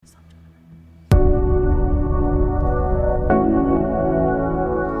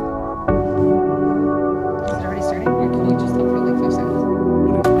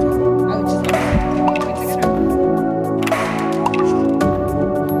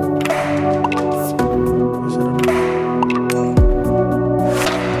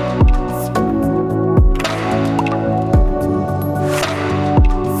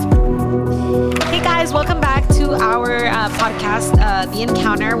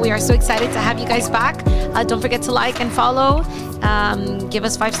We are so excited to have you guys back. Don't forget to like and follow. Give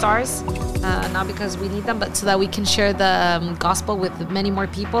us 5 stars. Not because we need them, but so that we can share the gospel with many more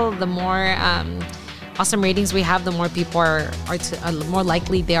people. The more awesome ratings we have, the more people are more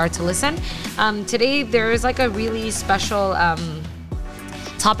likely they are to listen. Today, there is like a really special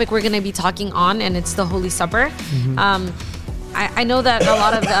topic we're going to be talking on, and it's the Holy Supper. I know that a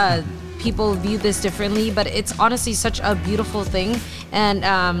lot of people view this differently, but it's honestly such a beautiful thing, and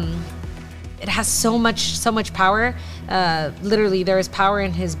it has so much power. Literally, there is power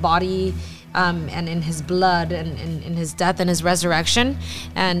in his body, and in his blood, and in his death and his resurrection,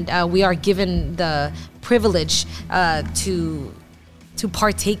 and we are given the privilege to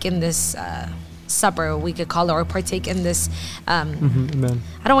partake in this supper, we could call it, or partake in this. Amen.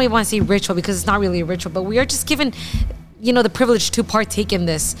 I don't even want to say ritual because it's not really a ritual, but we are just given, the privilege to partake in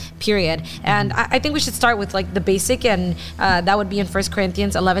this period. And I think we should start with like the basic, and that would be in 1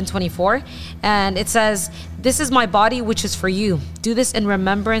 Corinthians 11:24. And it says, "This is my body, which is for you. Do this in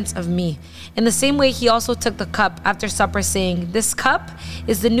remembrance of me." In the same way, he also took the cup after supper, saying, "This cup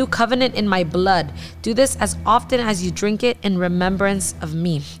is the new covenant in my blood. Do this as often as you drink it in remembrance of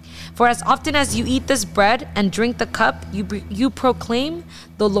me. For as often as you eat this bread and drink the cup, you proclaim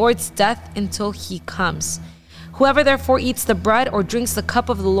the Lord's death until he comes. Whoever therefore eats the bread or drinks the cup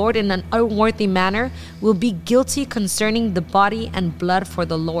of the Lord in an unworthy manner will be guilty concerning the body and blood for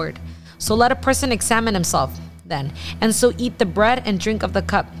the Lord. So let a person examine himself then, and so eat the bread and drink of the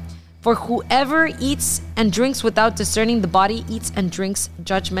cup. For whoever eats and drinks without discerning the body eats and drinks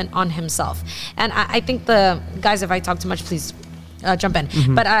judgment on himself." And I think guys, if I talk too much, please jump in.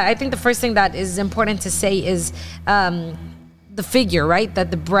 But I think the first thing that is important to say is the figure, right? That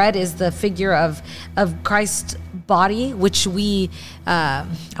the bread is the figure of Christ's body, which we, I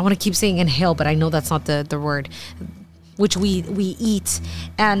want to keep saying inhale, but I know that's not the word, which we eat.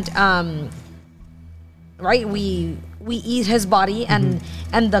 And, right, we eat his body, and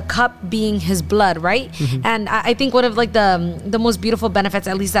the cup being his blood, right? And I think one of like the most beautiful benefits,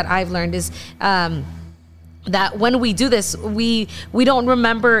 at least that I've learned, is that when we do this, we don't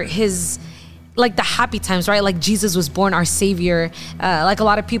remember his, like the happy times, right? Like Jesus was born, our savior. Like a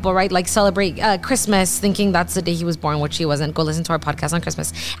lot of people, right? Like celebrate Christmas thinking that's the day he was born, which he wasn't. Go listen to our podcast on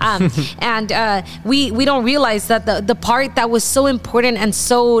Christmas. And we don't realize that the part that was so important, and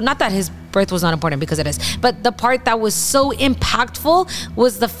so, not that his birth was not important, because it is, but the part that was so impactful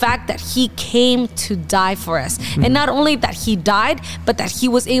was the fact that he came to die for us. And not only that he died, but that he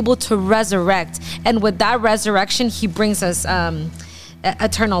was able to resurrect. And with that resurrection, he brings us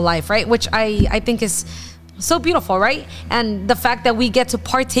eternal life, right? Which I think is so beautiful, right? And the fact that we get to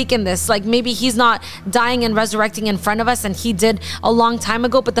partake in this, like maybe he's not dying and resurrecting in front of us, and he did a long time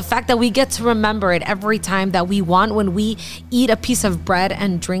ago, but the fact that we get to remember it every time that we want, when we eat a piece of bread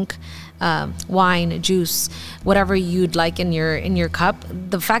and drink wine, juice, whatever you'd like in your cup,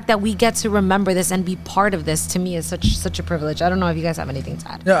 the fact that we get to remember this and be part of this, to me, is such a privilege. I don't know if you guys have anything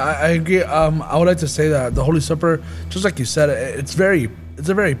to add. Yeah, I agree. I would like to say that the Holy Supper, just like you said, it's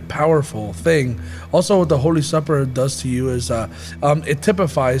a very powerful thing. Also, what the Holy Supper does to you is it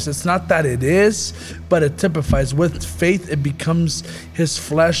typifies. It's not that it is, but it typifies. With faith, it becomes his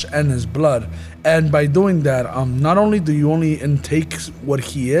flesh and his blood. And by doing that, not only do you only intake what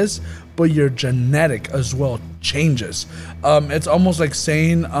he is, but your genetic as well changes. It's almost like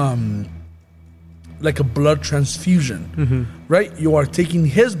saying like a blood transfusion, right? You are taking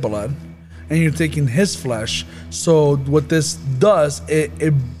his blood and you're taking his flesh. So what this does,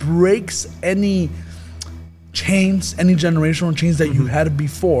 it breaks any chains, any generational chains that you had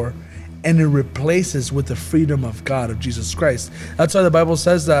before, and it replaces with the freedom of God, of Jesus Christ. That's why the Bible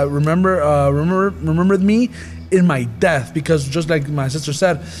says that remember me in my death, because just like my sister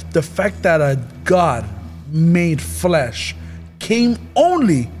said, the fact that God made flesh came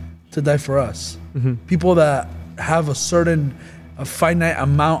only to die for us. People that have a finite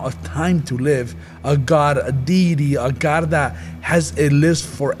amount of time to live, a God, a deity, a God that lives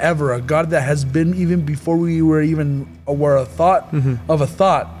forever, a God that has been even before we were even aware of a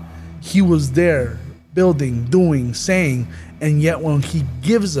thought. He was there, building, doing, saying, and yet when he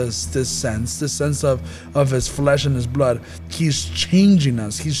gives us this sense of his flesh and his blood, he's changing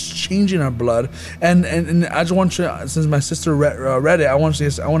us. He's changing our blood. And I just want to, since my sister read it, I want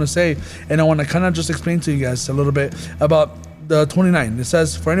to say, and I want to kind of just explain to you guys a little bit about the 29. It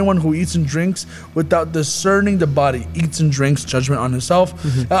says, "For anyone who eats and drinks without discerning the body eats and drinks judgment on himself."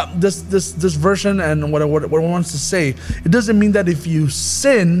 This version, and what it wants to say, it doesn't mean that if you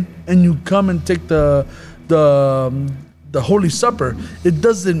sin and you come and take the Holy Supper, it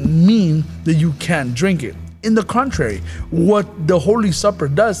doesn't mean that you can't drink it. In the contrary, what the Holy Supper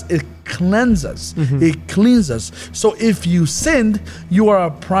does, it cleanses us. It cleans us. So if you sinned, you are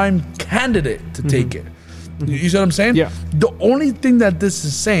a prime candidate to take it. You see what I'm saying? Yeah. The only thing that this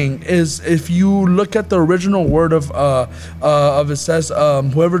is saying is, if you look at the original word of it says,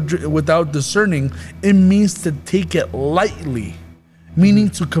 whoever without discerning, it means to take it lightly, meaning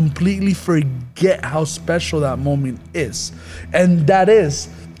to completely forget how special that moment is. And that is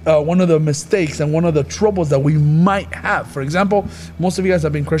one of the mistakes and one of the troubles that we might have. For example, most of you guys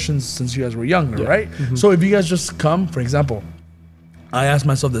have been Christians since you guys were younger, right? So if you guys just come, for example, I ask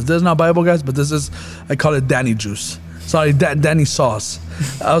myself this is not Bible, guys, but this is, I call it Danny juice. Sorry, Danny sauce.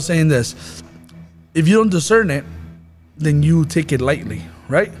 I was saying this. If you don't discern it, then you take it lightly,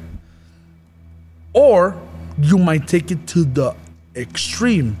 right? Or you might take it to the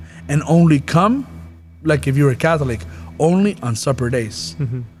extreme and only come, like if you're a Catholic, only on supper days.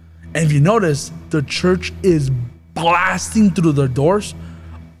 And if you notice, the church is blasting through their doors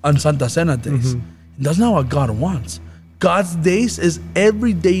on Santa Cena days. That's not what God wants. God's days is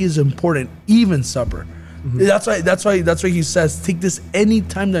every day is important, even supper. That's why he says, take this any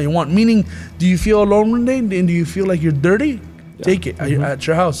time that you want. Meaning, do you feel alone one day and do you feel like you're dirty? Take it at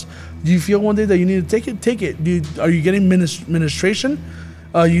your house. Do you feel one day that you need to take it? Take it. Are you getting ministration?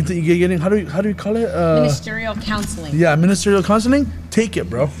 You're getting, how do you call it? Ministerial counseling. Yeah, ministerial counseling. Take it,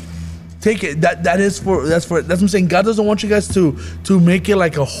 bro. Take it. That's what I'm saying. God doesn't want you guys to make it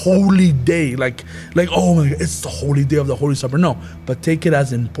like a holy day, like oh my God, it's the holy day of the Holy Supper. No, but take it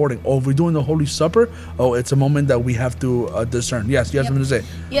as important. Oh, if we're doing the Holy Supper, it's a moment that we have to discern. Yes, you have something to say.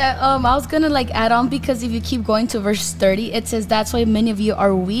 Yeah, I was gonna add on, because if you keep going to verse 30, it says, that's why many of you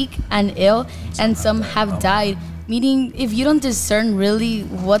are weak and ill, and some have died. Meaning, if you don't discern really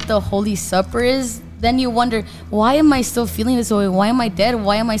what the Holy Supper is, then you wonder, why am I still feeling this way? Why am I dead?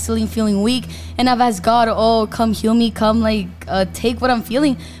 Why am I still feeling weak? And I've asked God, come heal me, come take what I'm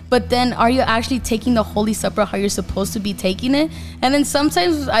feeling. But then, are you actually taking the Holy Supper how you're supposed to be taking it? And then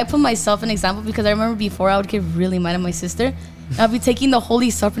sometimes I put myself an example, because I remember before I would get really mad at my sister. I'll be taking the Holy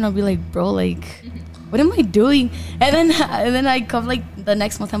Supper and I'll be like, bro, what am I doing? And then I come the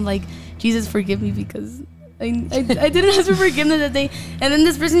next month, I'm like, Jesus, forgive me, because I didn't ask for forgiveness that day. And then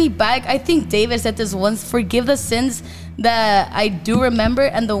this brings me back. I think David said this once: forgive the sins that I do remember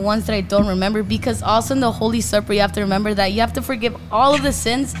and the ones that I don't remember. Because also in the Holy Supper, you have to remember that you have to forgive all of the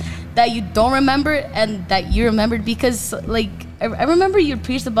sins that you don't remember and that you remembered. Because I remember you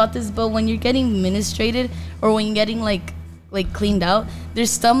preached about this, but when you're getting ministrated or when you're getting cleaned out, there's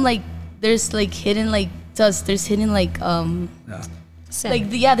some there's hidden dust. There's hidden Yeah. Sin.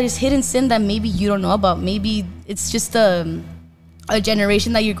 There's hidden sin that maybe you don't know about. Maybe it's just a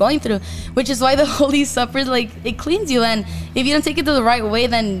generation that you're going through, which is why the Holy Supper, it cleans you. And if you don't take it the right way,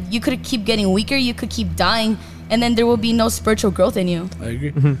 then you could keep getting weaker, you could keep dying, and then there will be no spiritual growth in you. I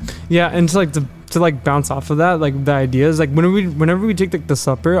agree. Yeah, and to bounce off of that, the idea is whenever we take the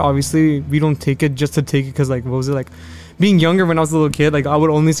supper, obviously we don't take it just to take it, because what was it being younger when I was a little kid, I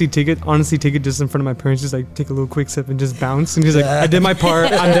would only take it just in front of my parents, just take a little quick sip and just bounce, and just I did my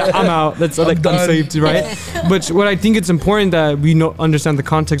part, I'm out, that's I'm saved, right? But what I think it's important that we understand the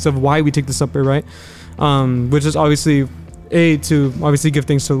context of why we take the supper, right? Which is obviously A, to obviously give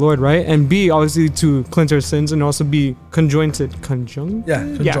thanks to the Lord, right? And B, obviously to cleanse our sins and also be conjoined with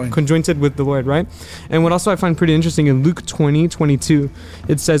the Lord, right? And what also I find pretty interesting in Luke 20:22,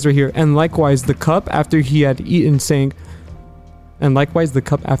 it says right here, and likewise the cup after he had eaten, saying,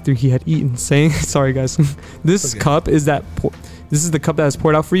 sorry guys, this cup is this is the cup that is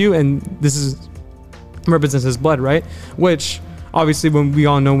poured out for you, and this represents his blood, right? Which obviously, when we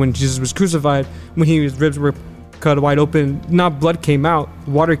all know, when Jesus was crucified, when his ribs were cut wide open, not blood came out,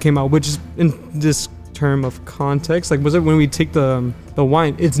 water came out, which is in this term of context, was it when we take the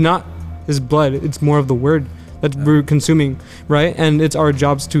wine, it's not his blood, it's more of the word that we're consuming, right? And it's our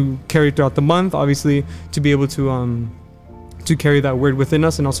jobs to carry throughout the month, obviously, to be able to carry that word within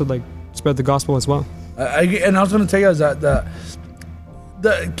us and also spread the gospel as well. And I was going to tell you guys that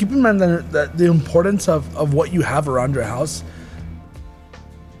keep in mind that the importance of what you have around your house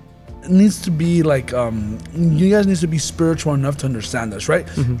needs to be you guys need to be spiritual enough to understand this, right?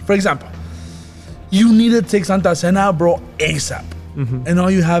 For example, you need to take Santa Cena, bro, ASAP, and all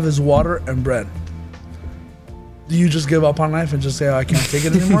you have is water and bread. Do you just give up on life and just say, I can't take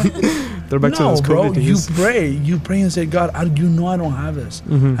it anymore? They're back to those bro, days. you pray and say, God, I don't have this.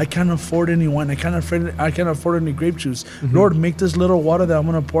 I can't afford any wine. I can't afford any grape juice. Lord, make this little water that I'm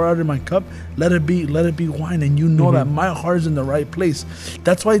going to pour out in my cup, let it be wine. And you know that my heart is in the right place.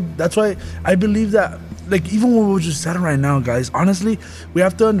 That's why I believe that like even what we just said right now, guys, honestly, we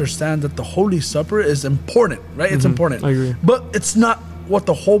have to understand that the Holy Supper is important, right? It's important. I agree. But it's not what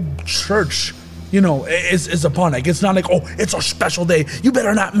the whole church, is upon. Like, it's not like, oh, it's a special day, you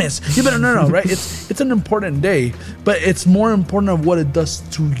better not miss. You better no, right? It's an important day, but it's more important of what it does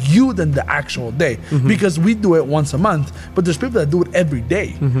to you than the actual day. Because we do it once a month, but there's people that do it every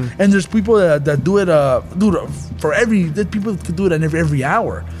day. And there's people that do it for people could do it every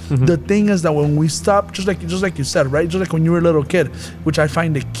hour. The thing is that when we stop, just like you said, right? Just like when you were a little kid, which I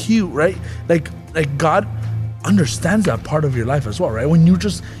find it cute, right? Like God understands that part of your life as well, right? When you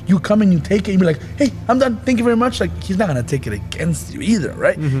come and you take it, you be like, hey, I'm done, thank you very much. Like, he's not gonna take it against you either,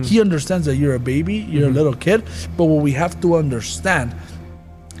 right? He understands that you're a baby, you're a little kid. But what we have to understand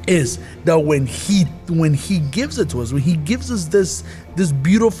is that when he gives it to us, when he gives us this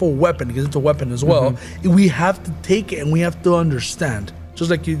beautiful weapon, because it's a weapon as well, we have to take it and we have to understand,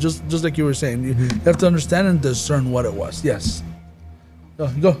 just like you were saying, you have to understand and discern what it was. Yes,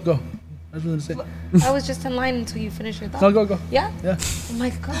 go. I was gonna say. I was just in line until you finish your thought. No, go. Yeah? Yeah. Oh my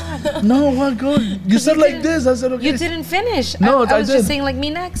God. No, what? Go. You said like this. I said okay. You didn't finish. No, I was did. just saying like me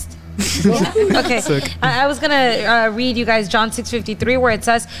next. Okay. I was gonna read you guys John 6:53, where it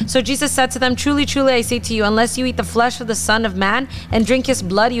says, "So Jesus said to them, 'Truly, truly, I say to you, unless you eat the flesh of the Son of Man and drink his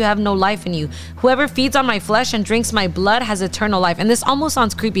blood, you have no life in you. Whoever feeds on my flesh and drinks my blood has eternal life.'" And this almost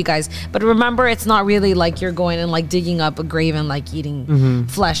sounds creepy, guys, but remember, it's not really like you're going and like digging up a grave and like eating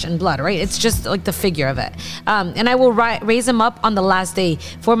flesh and blood, right? It's just like the figure of it. "And I will raise him up on the last day.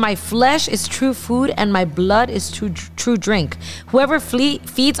 For my flesh is true food and my blood is true drink. Whoever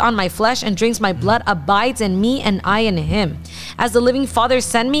feeds on my flesh and drinks my blood abides in me and I in him. As the living Father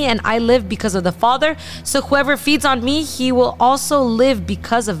sent me and I live because of the Father, so whoever feeds on me, he will also live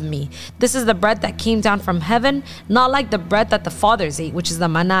because of me. This is the bread that came down from heaven, not like the bread that the fathers ate, which is the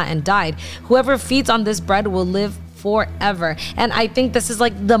manna, and died. Whoever feeds on this bread will live forever." And I think this is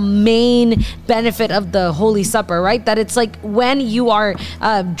like the main benefit of the Holy Supper, right? That it's like when you are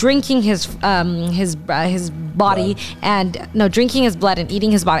drinking his body drinking his blood and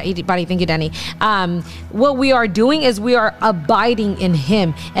eating his body. Thank you, Danny. What we are doing is we are abiding in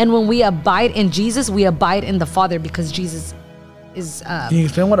him, and when we abide in Jesus, we abide in the Father, because Jesus is. Can you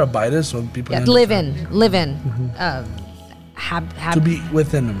explain what abide is so people live in. To be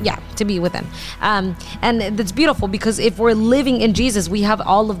within him. Yeah, to be within. And it's beautiful, because if we're living in Jesus, we have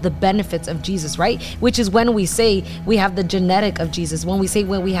all of the benefits of Jesus, right? Which is when we say we have the genetic of Jesus, when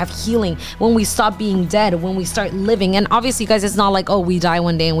we have healing, when we stop being dead, when we start living. And obviously, guys, it's not like, oh, we die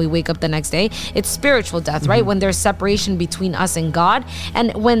one day and we wake up the next day. It's spiritual death, right? When there's separation between us and God.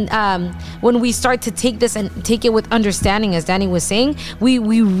 And when we start to take this and take it with understanding, as Danny was saying, we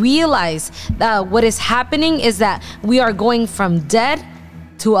realize that what is happening is that we are going from dead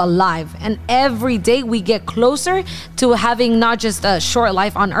to alive, and every day we get closer to having not just a short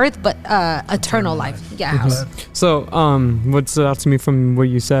life on earth, but eternal life. Yeah. So what stood out to me from what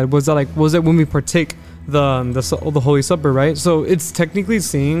you said was that when we partake the Holy Supper, right? So it's technically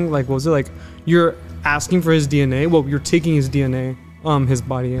saying, like, was it like you're asking for his DNA? Well, you're taking his DNA, his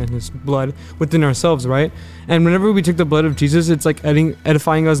body and his blood within ourselves, right? And whenever we take the blood of Jesus, it's like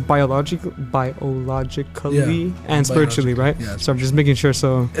edifying us biologically and spiritually, right? Yeah, so I'm just making sure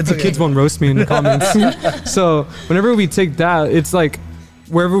so the okay. kids won't roast me in the comments. So whenever we take that, it's like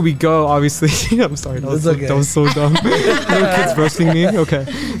wherever we go, obviously. I'm sorry, that was so dumb. No kids roasting me. Okay,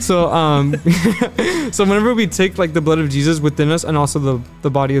 so so whenever we take like the blood of Jesus within us, and also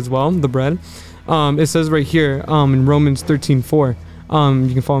the body as well, the bread, it says right here in Romans 13:4.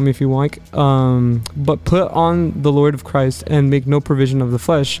 You can follow me if you like. But put on the Lord of Christ and make no provision of the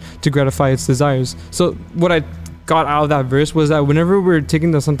flesh to gratify its desires. So what I got out of that verse was that whenever we're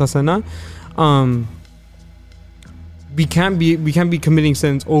taking the Santa Cena, we can't be committing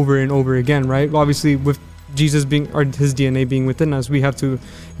sins over and over again, right? Obviously, with Jesus being, or his DNA being within us, we have to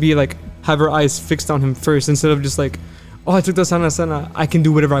be like, have our eyes fixed on him first, instead of just like, oh, I took the Santa Cena, I can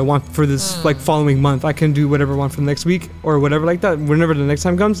do whatever I want for this like following month. I can do whatever I want for the next week or whatever like that. Whenever the next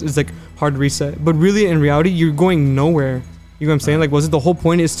time comes, it's like hard reset. But really, in reality, you're going nowhere. You know what I'm saying? Like, was it the whole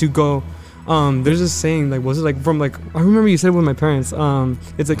point is to go? There's this saying, like, was it like from like, I remember you said it with my parents.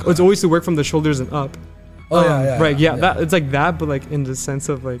 It's like, it's always to work from the shoulders and up. Right. Yeah. That it's like that, but like in the sense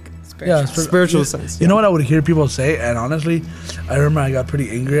of like spiritual sense. You know what I would hear people say, and honestly, I remember I got pretty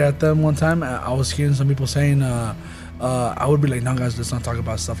angry at them one time. I was hearing some people saying, I would be like, no, guys, let's not talk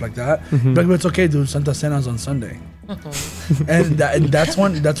about stuff like that. But it's okay, dude. Santa Cena's on Sunday, and that's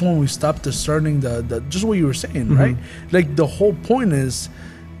when we stop discerning the just what you were saying, right? Like, the whole point is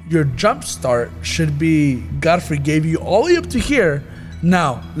your jump start should be God forgave you all the way up to here,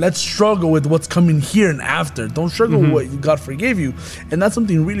 Now, let's struggle with what's coming here and after. Don't struggle with what God forgave you. And that's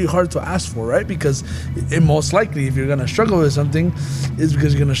something really hard to ask for, right? Because most likely, if you're going to struggle with something, it's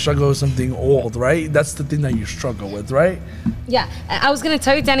because you're going to struggle with something old, right? That's the thing that you struggle with, right? Yeah, I was going to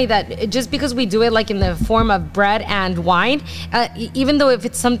tell you, Danny, that just because we do it like in the form of bread and wine, even though if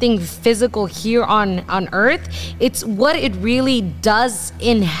it's something physical here on earth, it's what it really does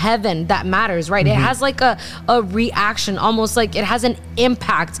in heaven that matters, right? It has like a reaction, almost like it has an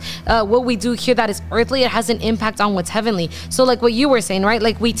impact. What we do here that is earthly, it has an impact on what's heavenly. So like what you were saying, right?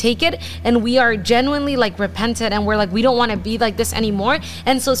 Like we take it and we are genuinely like repentant and we're like, we don't want to be like this anymore.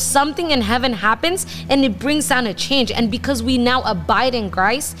 And so something in heaven happens and it brings down a change. And because we now abide in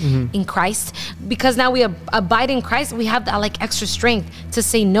Christ, because now we abide in Christ, we have that like extra strength to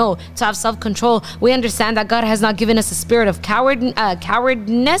say no, to have self-control. We understand that God has not given us a spirit of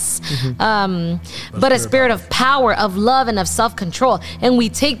cowardness, but a spirit of power, of love, and of self-control. And we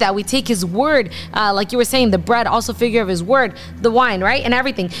take that, we take his word, like you were saying, the bread, also figure of his word, the wine, right? And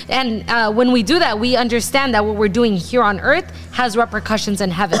everything. And when we do that, we understand that what we're doing here on earth has repercussions in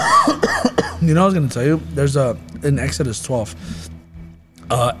heaven. You know, I was going to tell you, there's in Exodus 12,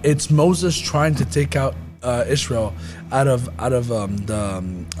 it's Moses trying to take out Israel out of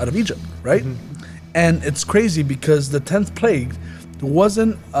Egypt, right? And it's crazy because the 10th plague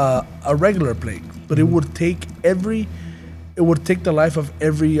wasn't a regular plague, but it would take the life of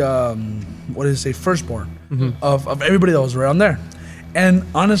every firstborn of everybody that was around there. And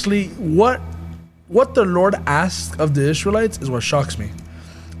honestly, what the Lord asked of the Israelites is what shocks me,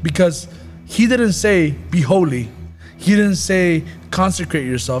 because he didn't say be holy, he didn't say consecrate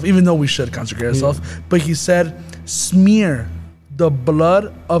yourself, even though we should consecrate ourselves, but he said smear the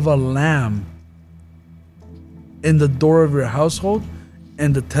blood of a lamb in the door of your household,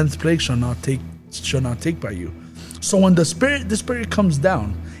 and the 10th plague shall not take by you. So when the spirit comes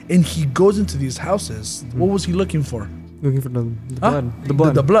down and he goes into these houses, what was he looking for? Looking for the blood. The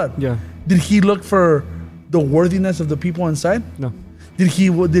blood. The blood. Yeah. Did he look for the worthiness of the people inside? No. Did he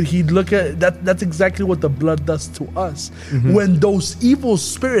look at that? That's exactly what the blood does to us. When those evil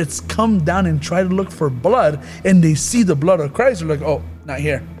spirits come down and try to look for blood, and they see the blood of Christ, they're like, "Oh, not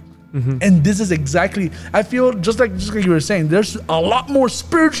here." And this is exactly, I feel just like you were saying, there's a lot more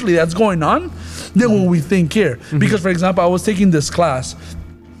spiritually that's going on than what we think here. Because, for example, I was taking this class,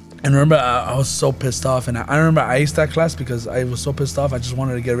 and remember, I was so pissed off, and I remember I aced that class because I was so pissed off. I just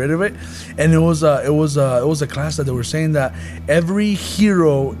wanted to get rid of it, and it was a class that they were saying that every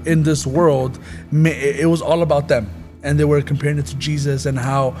hero in this world, it was all about them, and they were comparing it to Jesus and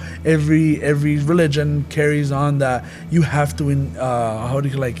how every religion carries on that you have to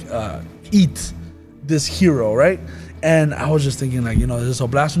eat this hero, right? And I was just thinking, like, this is so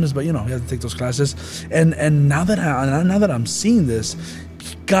blasphemous, but you have to take those classes. And now that I'm seeing this,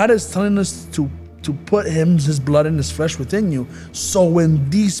 God is telling us to put his blood and his flesh within you. So when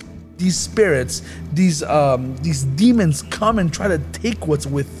these spirits, these demons come and try to take what's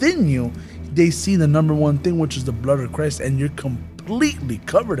within you, they see the number one thing, which is the blood of Christ, and you're completely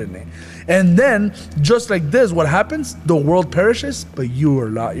covered in it. And then, just like this, what happens? The world perishes, but you're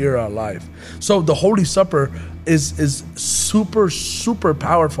alive. So the Holy Supper is super, super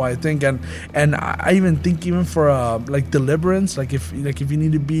powerful, I think, and I even think even for deliverance, if you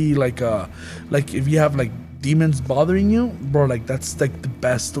need to be if you have demons bothering you, bro, that's the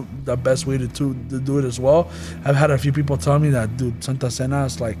best way to do it as well. I've had a few people tell me that, dude, Santa Cena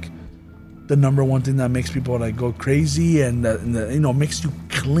is the number one thing that makes people go crazy and makes you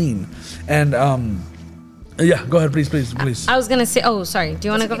clean. And yeah, go ahead, please. I was gonna say, oh, sorry. Do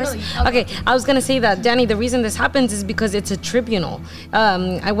you want to go first? Okay, I was gonna say that, Danny, the reason this happens is because it's a tribunal.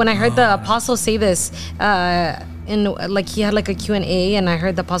 When I heard the apostle say this, he had a Q&A, and I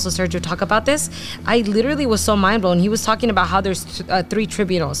heard the apostle Sergio talk about this, I literally was so mind blown. He was talking about how there's 3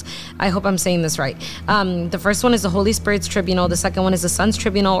 tribunals. I hope I'm saying this right. The first one is the Holy Spirit's tribunal, the second one is the Son's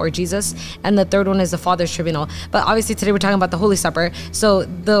tribunal, or Jesus, and the third one is the Father's tribunal. But obviously today we're talking about the Holy Supper, so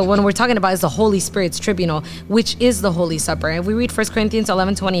the one we're talking about is the Holy Spirit's tribunal, which is the Holy Supper. If we read 1 Corinthians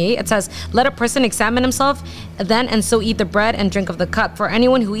 11:28, it says, "Let a person examine himself then, and so eat the bread and drink of the cup. For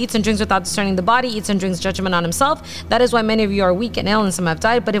anyone who eats and drinks without discerning the body eats and drinks judgment on himself. That is why many of you are weak and ill, and some have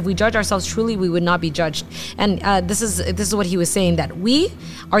died. But if we judge ourselves truly, we would not be judged." And this is what he was saying, that we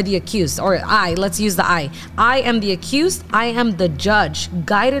are the accused, or I. Let's use the I. I am the accused. I am the judge,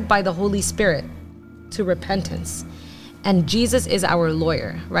 guided by the Holy Spirit to repentance. and Jesus is our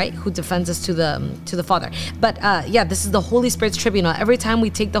lawyer, right? Who defends us to the Father. But this is the Holy Spirit's tribunal. Every time we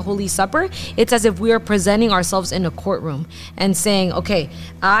take the Holy Supper, it's as if we are presenting ourselves in a courtroom and saying, okay,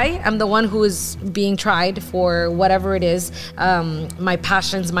 I am the one who is being tried for whatever it is, my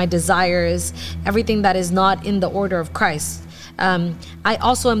passions, my desires, everything that is not in the order of Christ. I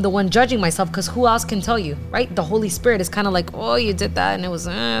also am the one judging myself, because who else can tell you, right? The Holy Spirit is kind of like, oh, you did that and it was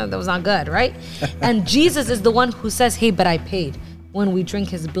that was not good, right? And Jesus is the one who says, hey, but I paid. When we drink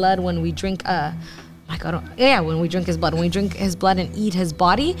his blood, when we drink when we drink his blood, when we drink his blood and eat his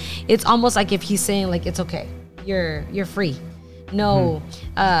body, it's almost like if he's saying, like, it's okay, you're free. No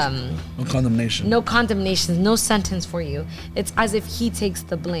condemnation. No condemnation, no sentence for you. It's as if he takes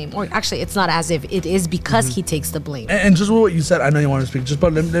the blame. Or actually, it's not as if, it is because he takes the blame. And just what you said, I know you want to speak,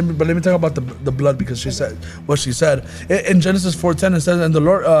 but let me talk about the blood, because she said what she said. In Genesis 4:10, it says, and the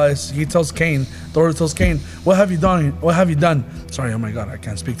Lord, the Lord tells Cain, what have you done? What have you done? Sorry, oh my God, I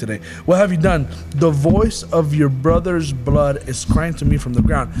can't speak today. What have you done? The voice of your brother's blood is crying to me from the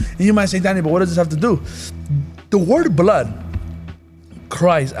ground. And you might say, Danny, but what does this have to do? The word blood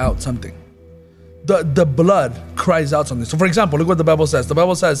cries out something. The blood cries out something. So for example, look what the Bible says. The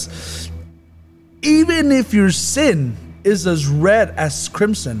Bible says, even if your sin is as red as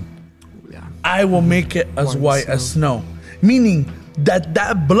crimson, I will make it as white as snow. Meaning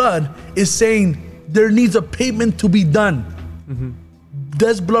that blood is saying there needs a payment to be done.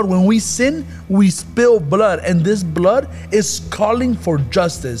 This blood, when we sin, we spill blood, and this blood is calling for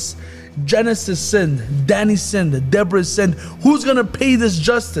justice. Genesis sinned, Danny sinned, Deborah sinned. Who's gonna pay this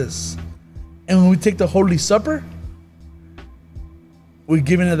justice? And when we take the Holy Supper, we're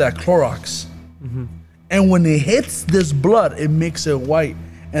giving it that Clorox. And when it hits this blood, it makes it white.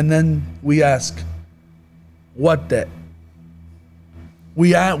 And then we ask, what debt?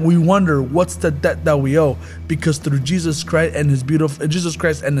 We wonder, what's the debt that we owe? Because through Jesus Christ and his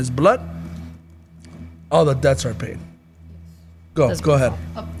blood, all the debts are paid. Go ahead.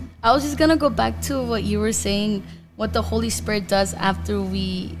 I was just gonna go back to what you were saying, what the Holy Spirit does after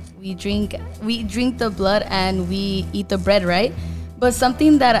we drink the blood and we eat the bread, right? But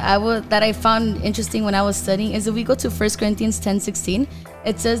something that I found interesting when I was studying is if we go to 1 Corinthians 10:16,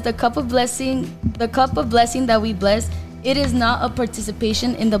 it says the cup of blessing that we bless, it is not a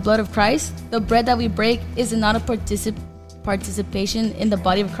participation in the blood of Christ. The bread that we break is not a participation in the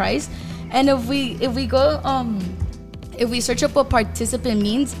body of Christ. And if we search up what participant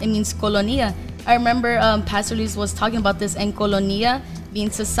means, it means kolonia. I remember Pastor Luis was talking about this, and kolonia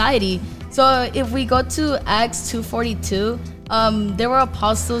means society. So if we go to Acts 2:42, there were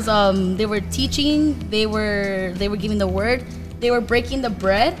apostles. They were teaching. They were giving the word. They were breaking the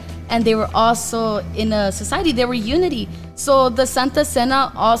bread, and they were also in a society. They were unity. So the Santa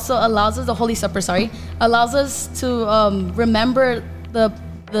Cena also allows us, the Holy Supper, allows us to remember the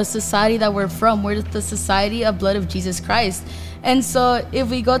society that we're from. We're the society of blood of Jesus Christ. And so if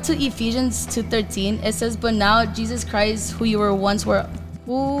we go to Ephesians 2:13, it says, but now Jesus Christ, who were once were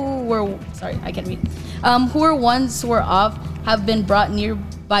off, have been brought near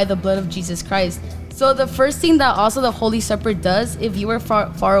by the blood of Jesus Christ. So the first thing that also the Holy Supper does, if you were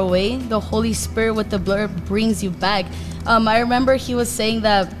far away, the Holy Spirit with the blood brings you back. I remember he was saying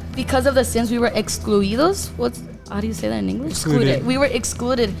that because of the sins we were excluidos. How do you say that in English? Excluded. We were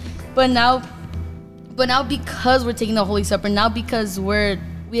excluded. But now because we're taking the Holy Supper, now because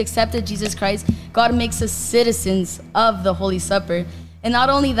we accepted Jesus Christ, God makes us citizens of the Holy Supper. And not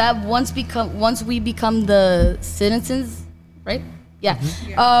only that, once we become the citizens, right? Yeah.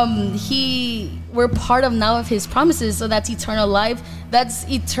 We're part of now of his promises. So that's eternal life. That's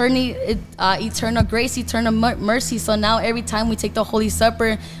eternal grace, eternal mercy. So now every time we take the Holy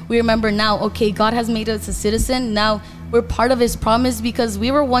Supper, we remember now, okay, God has made us a citizen. Now we're part of his promise because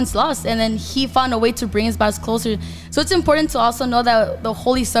we were once lost, and then he found a way to bring us back closer. So it's important to also know that the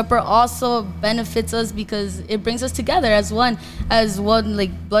Holy Supper also benefits us because it brings us together as one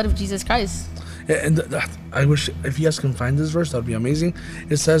like blood of Jesus Christ. And I wish if you guys can find this verse, that would be amazing.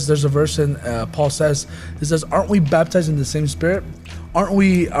 It says, there's a verse in Paul says, aren't we baptized in the same spirit? Aren't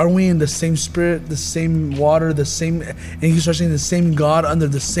we in the same spirit, the same water, the same, and you start saying the same God under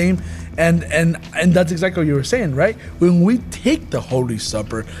the same, and that's exactly what you were saying, right? When we take the Holy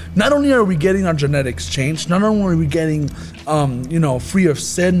Supper, not only are we getting our genetics changed, not only are we getting free of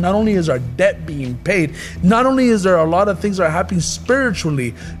sin, not only is our debt being paid, not only is there a lot of things that are happening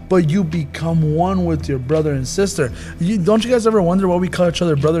spiritually, but you become one with your brother and sister. Don't you guys ever wonder why we call each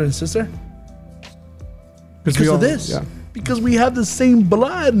other brother and sister? Because of this. Yeah. Because we have the same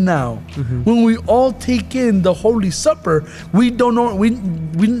blood now. When we all take in the Holy Supper, we don't know. We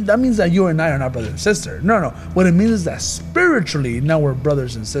that means that you and I are not brother and sister. No. What it means is that spiritually now we're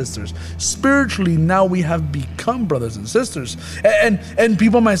brothers and sisters. Spiritually now we have become brothers and sisters. And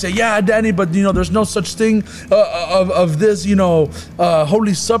people might say, yeah, Danny, but there's no such thing of this,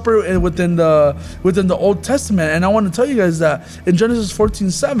 Holy Supper within the Old Testament. And I want to tell you guys that in Genesis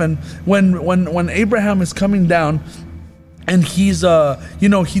 14:7, when Abraham is coming down. And he's,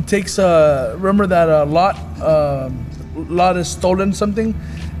 he takes, remember that Lot is stolen something?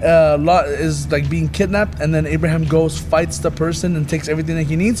 Lot is like being kidnapped, and then Abraham goes, fights the person, and takes everything that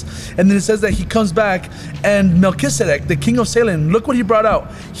he needs. And then it says that he comes back, and Melchizedek, the king of Salem, look what he brought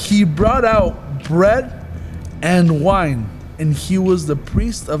out. He brought out bread and wine, and he was the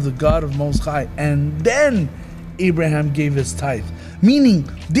priest of the God of Most High. And then Abraham gave his tithe. Meaning,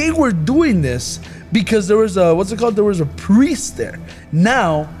 they were doing this because there was there was a priest there.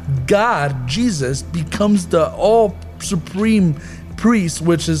 Now, God, Jesus, becomes the all supreme priest,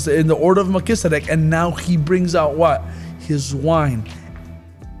 which is in the order of Melchizedek, and now he brings out what? His wine,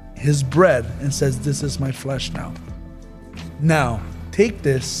 his bread, and says, this is my flesh now. Now, take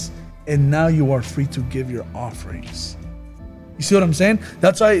this, and now you are free to give your offerings. You see what I'm saying?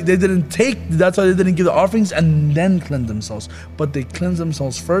 That's why they didn't give the offerings and then cleanse themselves. But they cleansed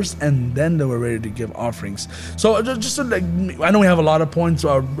themselves first, and then they were ready to give offerings. So just so I know we have a lot of points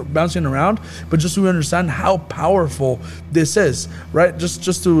bouncing around, but just so we understand how powerful this is, right? Just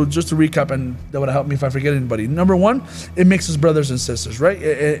to recap, and that would help me if I forget anybody. Number one, it makes us brothers and sisters, right?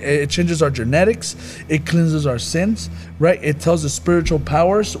 It changes our genetics. It cleanses our sins, right? It tells the spiritual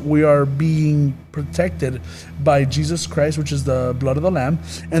powers we are being protected by Jesus Christ, which is the blood of the Lamb.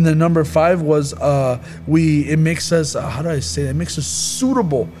 And then number 5 was it makes us it makes us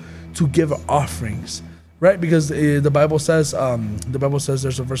suitable to give offerings, right? Because the Bible says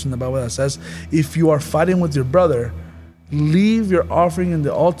there's a verse in the Bible that says, if you are fighting with your brother, leave your offering in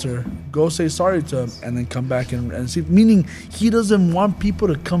the altar, go say sorry to him, and then come back and see. Meaning, he doesn't want people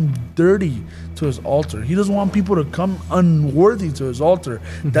to come dirty to his altar. He doesn't want people to come unworthy to his altar.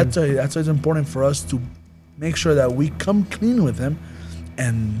 That's why it's important for us to make sure that we come clean with him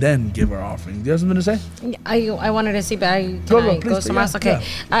and then give our offering. Do you have something to say? I wanted to say, but can I go somewhere else? Okay.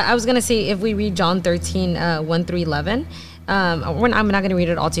 Yeah. I was going to say, if we read John 13, 1 through 11, I'm not going to read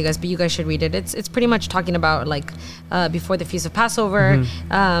it all to you guys, but you guys should read it. It's pretty much talking about before the Feast of Passover,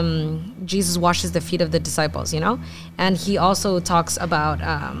 Jesus washes the feet of the disciples, and he also talks about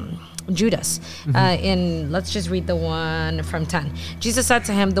Judas. Let's just read the one from 10. Jesus said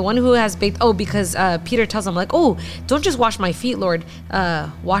to him, the one who has bathed, because Peter tells him don't just wash my feet, Lord,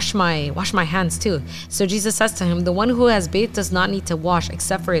 wash my hands too. So Jesus says to him, the one who has bathed does not need to wash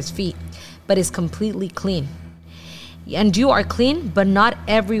except for his feet, but is completely clean. And you are clean, but not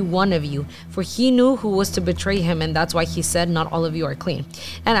every one of you. For he knew who was to betray him, and that's why he said, not all of you are clean.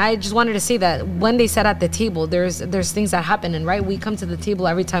 And I just wanted to say that when they sat at the table, there's things that happen. And right, we come to the table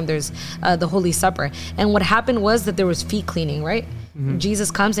every time there's the Holy Supper. And what happened was that there was feet cleaning, right?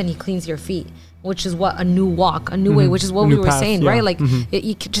 Jesus comes and he cleans your feet, which is what a new walk, a new way, which is what we were saying, right?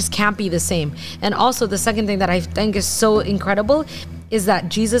 You just can't be the same. And also the second thing that I think is so incredible is that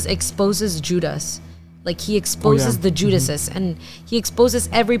Jesus exposes Judas. He exposes the Judases, and he exposes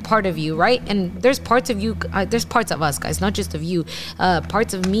every part of you, right? And there's parts of you, there's parts of us, guys, not just of you,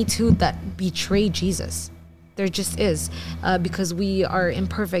 parts of me too that betray Jesus. There just is, because we are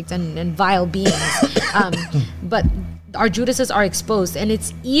imperfect and vile beings. But our Judases are exposed, and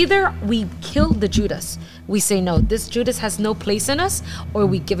it's either we kill the Judas, we say, no, this Judas has no place in us, or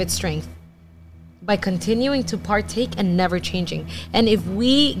we give it strength by continuing to partake and never changing. And if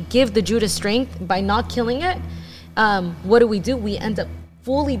we give the Judas strength by not killing it, what do? We end up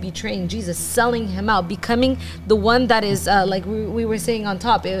fully betraying Jesus, selling him out, becoming the one that is, we were saying on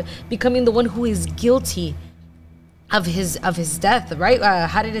top, becoming the one who is guilty of his death, right?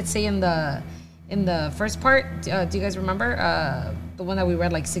 How did it say in the first part? Do you guys remember? The one that we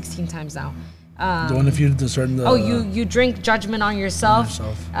read 16 times now. The one if you discern the... you drink judgment on yourself.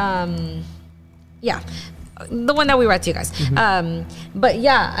 Yeah, the one that we read to you guys. But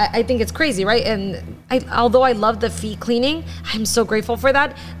yeah, I think it's crazy, right? And although I love the feet cleaning, I'm so grateful for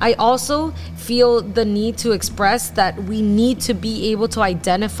that. I also feel the need to express that we need to be able to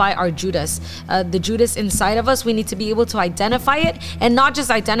identify our Judas. The Judas inside of us, we need to be able to identify it, and not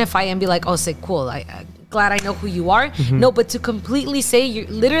just identify and be like, oh, sick, cool. Glad I know who you are. No, but to completely say,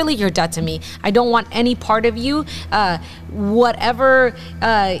 you're dead to me. I don't want any part of you. Whatever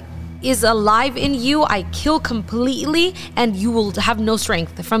is alive in you, I kill completely, and you will have no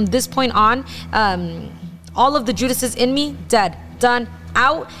strength. From this point on, all of the Judases in me, dead, done,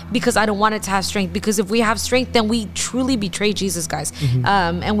 out, because I don't want it to have strength. Because if we have strength, then we truly betray Jesus, guys.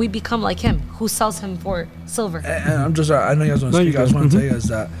 And we become like him, who sells him for silver. And I'm just, I know you guys want to speak. I just want to tell you guys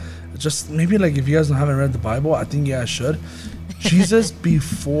that just maybe like if you guys haven't read the Bible, I think you guys should. Jesus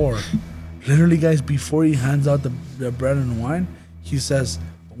literally guys, before he hands out the bread and wine, he says,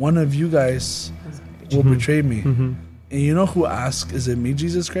 one of you guys will betray me. And you know who asked, is it me,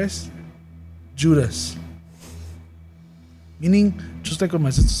 Jesus Christ? Judas. Meaning, just like what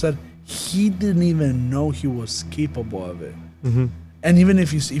my sister said, he didn't even know he was capable of it. And even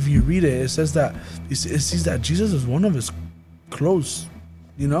if you read it, it says that it sees that Jesus is one of his close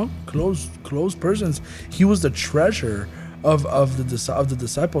persons. He was the treasure of the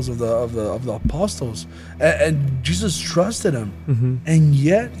disciples of the apostles, and Jesus trusted him, and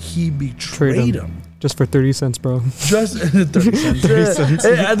yet he betrayed him. Just for 30 cents, bro. Just 30 cents. 30 cents.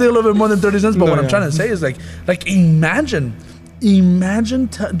 I think a little bit more than 30 cents, but what I'm trying to say is like imagine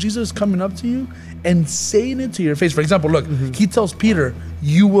Jesus coming up to you and saying it to your face. For example, look, he tells Peter,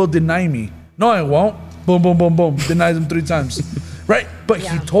 you will deny me. No, I won't. Boom, boom, boom, boom. Denies him 3 times. Right? But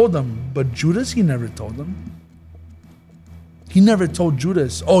he told them. But Judas, he never told them. He never told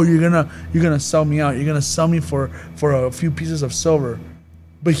Judas, oh, you're gonna sell me out. You're gonna sell me for a few pieces of silver.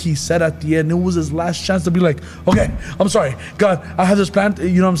 But he said at the end, it was his last chance to be like, okay, I'm sorry, God, I have this plan.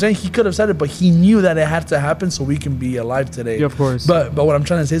 You know what I'm saying? He could have said it, but he knew that it had to happen so we can be alive today. Yeah, of course. But what I'm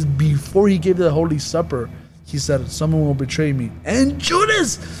trying to say is, before he gave the Holy Supper, he said, someone will betray me. And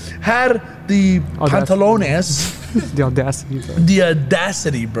Judas had the pantalones, the audacity, bro. The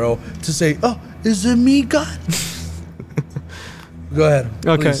audacity, bro, to say, oh, is it me, God? Go ahead.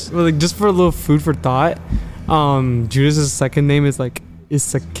 Okay, Please. well, like just for a little food for thought, Judas's second name is like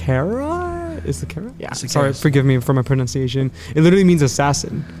Issachar? Issachar? Yeah. Sorry, forgive me for my pronunciation. It literally means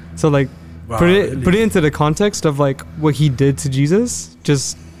assassin. So like, put it into the context of like what he did to Jesus.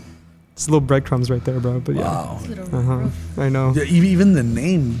 Just it's little breadcrumbs right there, bro. But yeah. Wow. I know. Yeah, even the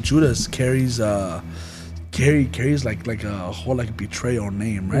name Judas carries like a whole like betrayal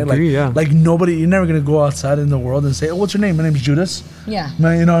name, right? Like nobody, you're never gonna go outside in the world and say, oh, what's your name? My name's Judas. Yeah.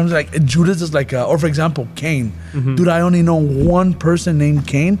 Man, you know, I'm like, Judas is like, or for example, Cain. Dude, I only know one person named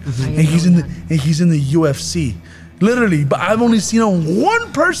Cain, and he's in the UFC, literally. But I've only seen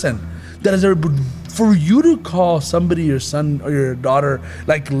one person that has ever. For you to call somebody your son or your daughter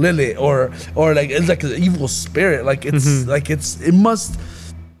like Lilith or like it's like an evil spirit, like it's it must.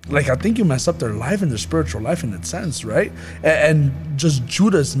 Like, I think you messed up their life and their spiritual life in that sense, right? And just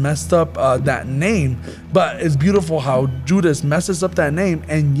Judas messed up that name. But it's beautiful how Judas messes up that name,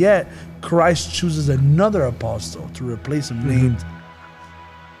 and yet Christ chooses another apostle to replace him named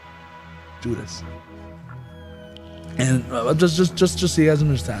Judas. And just so you guys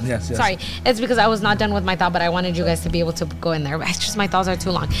understand. Yes. Sorry, it's because I was not done with my thought, but I wanted you guys to be able to go in there. It's just my thoughts are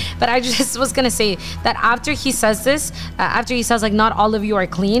too long. But I just was gonna say that after he says this, after he says like not all of you are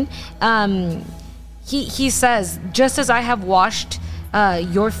clean, he says, just as I have washed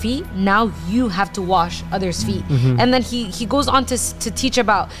your feet, now you have to wash others' feet. And then he goes on to teach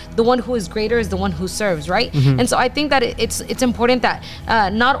about the one who is greater is the one who serves, right? And so I think that it's important that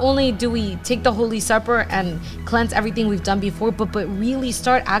not only do we take the Holy Supper and cleanse everything we've done before, but really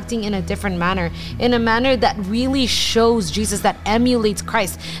start acting in a different manner, in a manner that really shows Jesus, that emulates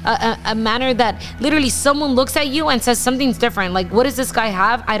Christ, a manner that literally someone looks at you and says something's different. Like, what does this guy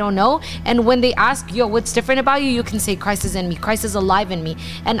have? I don't know. And when they ask, yo, what's different about you? You can say, Christ is in me. Christ is alive in me,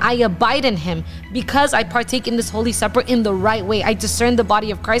 and I abide in him because I partake in this Holy Supper in the right way. I discern the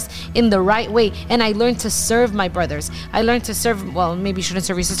body of Christ in the right way, and I learn to serve my brothers. I learn to serve, well, maybe you shouldn't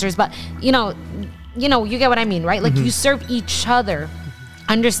serve your sisters, but you know, you get what I mean, right? Like you serve each other,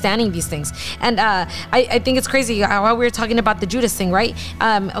 understanding these things. And I think it's crazy how we were talking about the Judas thing, right?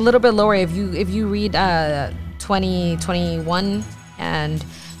 A little bit lower, if you read 20, 21 and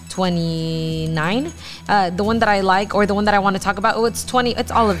 29, the one that I like, or the one that I want to talk about, it's 20, it's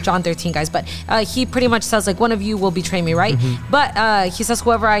all of John 13, guys, but he pretty much says like, one of you will betray me, right? But he says,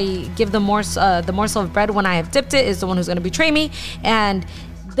 whoever I give the morsel of bread when I have dipped it is the one who's going to betray me. And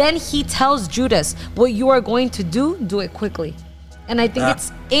then he tells Judas, what you are going to do it quickly. And I think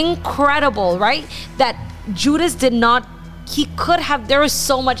it's incredible, right? That Judas there was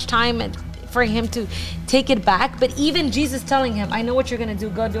so much time for him to take it back, but even Jesus telling him, I know what you're gonna do,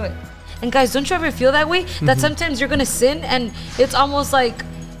 go do it. And guys, don't you ever feel that way? That sometimes you're gonna sin and it's almost like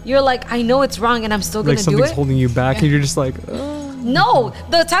you're like, I know it's wrong and I'm still gonna do it. Like something's holding you back and you're just like, No,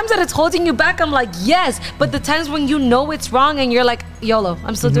 the times that it's holding you back, I'm like, yes. But the times when you know it's wrong and you're like, YOLO,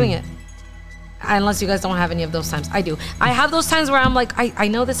 I'm still doing it. unless you guys don't have any of those times. I do. I have those times where I'm like, I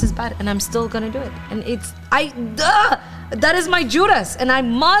know this is bad and I'm still gonna do it. And that is my Judas and I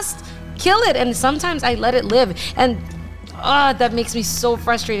must kill it. And sometimes I let it live. And that makes me so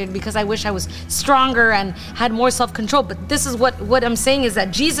frustrated because I wish I was stronger and had more self-control. But this is what I'm saying is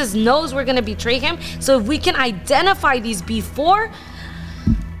that Jesus knows we're gonna betray him. So if we can identify these before,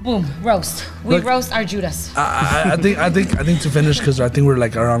 boom, roast. We roast our Judas. I think to finish, because I think we're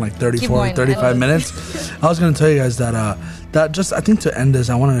like around like 34, 35 minutes. I was gonna tell you guys that just, I think to end this,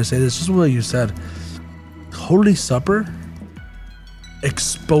 I wanted to say this, just what you said. Holy Supper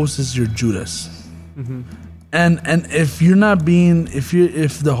exposes your Judas. Mm-hmm. And if you're not being, if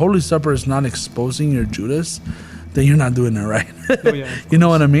the Holy Supper is not exposing your Judas, then you're not doing it right. Oh, yeah, you know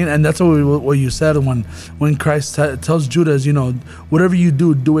what I mean? And that's what you said when Christ tells Judas, whatever you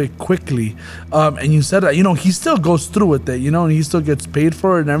do it quickly. And you said that, he still goes through with it, and he still gets paid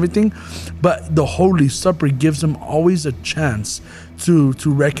for it and everything. But the Holy Supper gives him always a chance to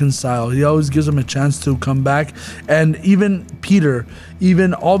reconcile. He always gives him a chance to come back. And even Peter,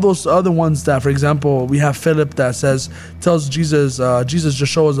 even all those other ones that, for example, we have Philip that tells Jesus, Jesus,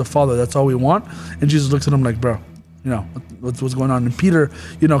 just show us the Father. That's all we want. And Jesus looks at him like, bro, what's going on? And Peter,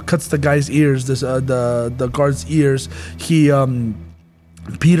 cuts the guy's ears, the guard's ears.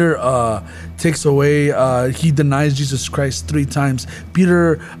 Peter takes away, he denies Jesus Christ 3 times.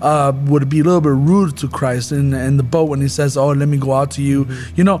 Peter would be a little bit rude to Christ in the boat when he says, oh, let me go out to you.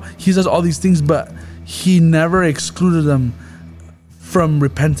 Mm-hmm. He says all these things, but he never excluded them from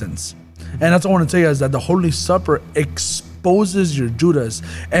repentance. And that's what I want to tell you, is that the Holy Supper exposes your Judas.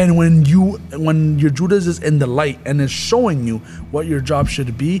 And when your Judas is in the light and is showing you what your job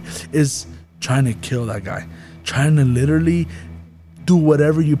should be, is trying to kill that guy, trying to literally do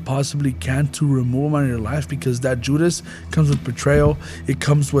whatever you possibly can to remove him out of your life, because that Judas comes with betrayal. It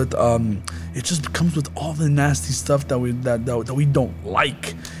comes with it just comes with all the nasty stuff that we don't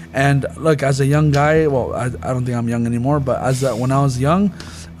like. And look, as a young guy, well, I don't think I'm young anymore, but when I was young,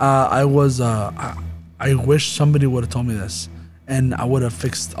 I wish somebody would have told me this, and I would have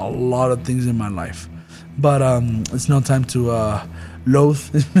fixed a lot of things in my life. But it's no time to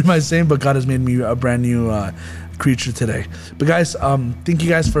loathe my saying, but God has made me a brand new creature today. But guys, thank you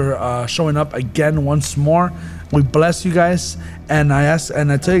guys for showing up again once more. We bless you guys, and I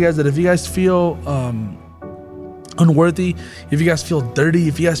tell you guys that if you guys feel unworthy, if you guys feel dirty,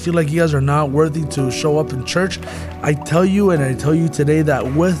 if you guys feel like you guys are not worthy to show up in church, I tell you today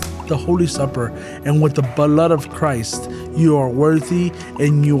that with the Holy Supper and with the blood of Christ, you are worthy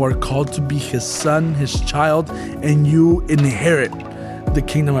and you are called to be his son, his child, and you inherit the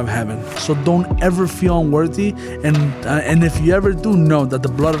kingdom of heaven. So don't ever feel unworthy, and if you ever do, know that the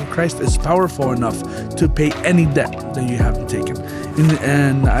blood of Christ is powerful enough to pay any debt that you haven't taken.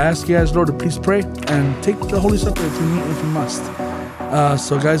 And I ask you guys, Lord, to please pray and take the Holy Supper if you must.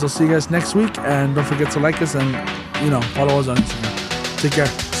 So guys, I'll see you guys next week, and don't forget to like us and follow us on Instagram. Take care.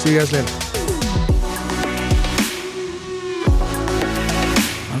 See you guys later.